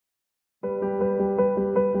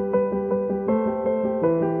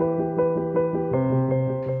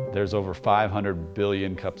there's over 500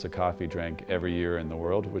 billion cups of coffee drank every year in the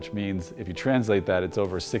world, which means if you translate that, it's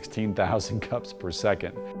over 16,000 cups per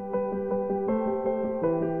second.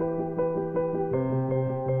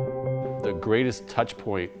 The greatest touch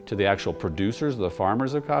point to the actual producers, the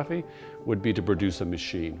farmers of coffee, would be to produce a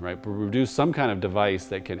machine, right? Produce some kind of device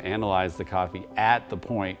that can analyze the coffee at the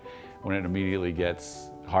point when it immediately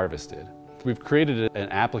gets harvested. We've created an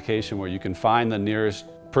application where you can find the nearest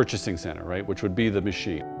purchasing center, right, which would be the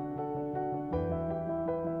machine.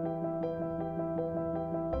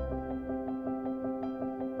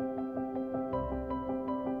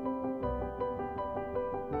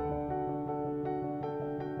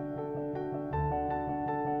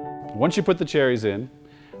 Once you put the cherries in,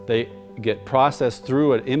 they get processed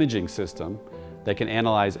through an imaging system that can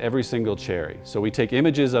analyze every single cherry. So we take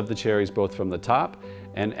images of the cherries both from the top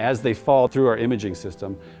and as they fall through our imaging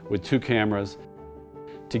system with 2 cameras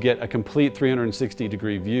to get a complete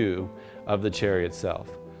 360-degree view of the cherry itself.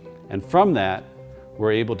 And from that,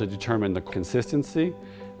 we're able to determine the consistency,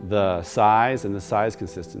 the size, and the size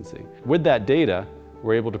consistency. With that data,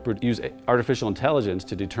 we're able to use artificial intelligence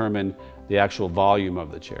to determine the actual volume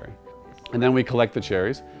of the cherry. And then we collect the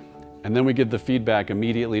cherries, and then we give the feedback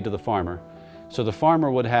immediately to the farmer. So the farmer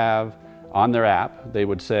would have, on their app, they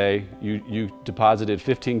would say, you deposited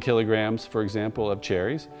 15 kilograms, for example, of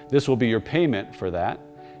cherries. This will be your payment for that.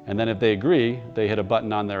 And then if they agree, they hit a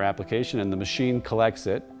button on their application and the machine collects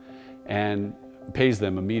it and pays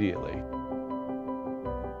them immediately.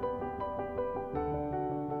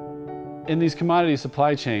 In these commodity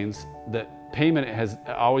supply chains, the payment has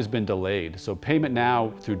always been delayed. So payment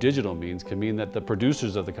now through digital means can mean that the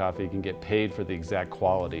producers of the coffee can get paid for the exact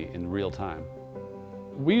quality in real time.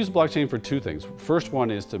 We use blockchain for 2 things. First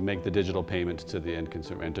one is to make the digital payment to the end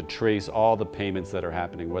consumer and to trace all the payments that are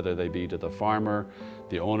happening, whether they be to the farmer,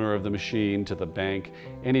 the owner of the machine, to the bank,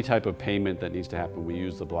 any type of payment that needs to happen, we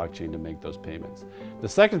use the blockchain to make those payments. The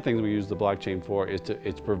second thing that we use the blockchain for is to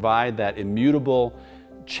provide that immutable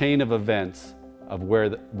chain of events of where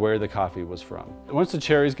the coffee was from. Once the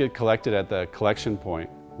cherries get collected at the collection point,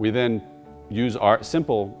 we then use our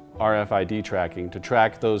simple RFID tracking to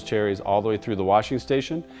track those cherries all the way through the washing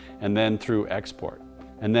station and then through export.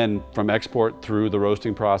 And then from export through the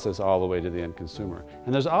roasting process all the way to the end consumer.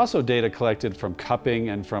 And there's also data collected from cupping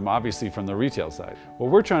and from obviously from the retail side.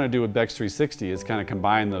 What we're trying to do with Bext360 is kind of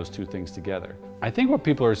combine those 2 things together. I think what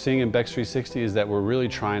people are seeing in Bext360 is that we're really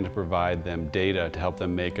trying to provide them data to help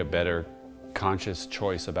them make a better conscious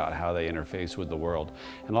choice about how they interface with the world.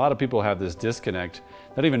 And a lot of people have this disconnect.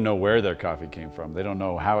 They don't even know where their coffee came from. They don't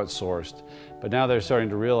know how it's sourced. But now they're starting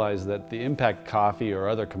to realize that the impact coffee or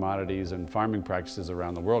other commodities and farming practices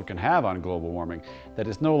around the world can have on global warming, that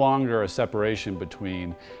it's no longer a separation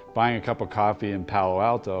between buying a cup of coffee in Palo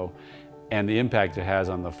Alto and the impact it has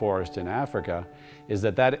on the forest in Africa, is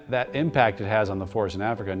that impact it has on the forest in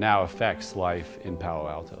Africa now affects life in Palo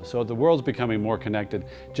Alto. So the world's becoming more connected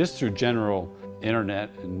just through general internet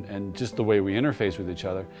and just the way we interface with each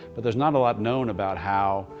other, but there's not a lot known about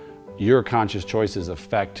how your conscious choices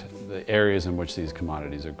affect the areas in which these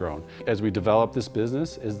commodities are grown. As we develop this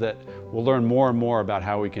business, is that we'll learn more and more about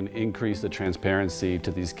how we can increase the transparency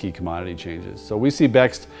to these key commodity changes. So we see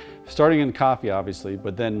Bext starting in coffee, obviously,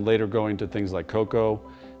 but then later going to things like cocoa,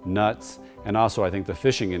 nuts, and also I think the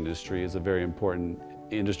fishing industry is a very important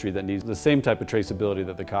industry that needs the same type of traceability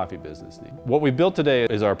that the coffee business needs. What we built today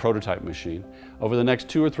is our prototype machine. Over the next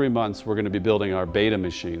 2 or 3 months, we're going to be building our beta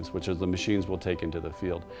machines, which are the machines we'll take into the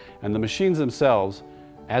field. And the machines themselves,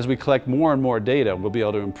 as we collect more and more data, we'll be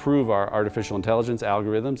able to improve our artificial intelligence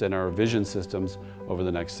algorithms and our vision systems over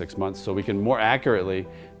the next 6 months so we can more accurately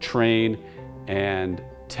train and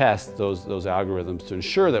test those algorithms to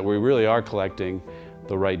ensure that we really are collecting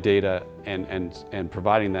the right data and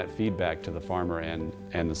providing that feedback to the farmer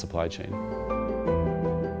and the supply chain.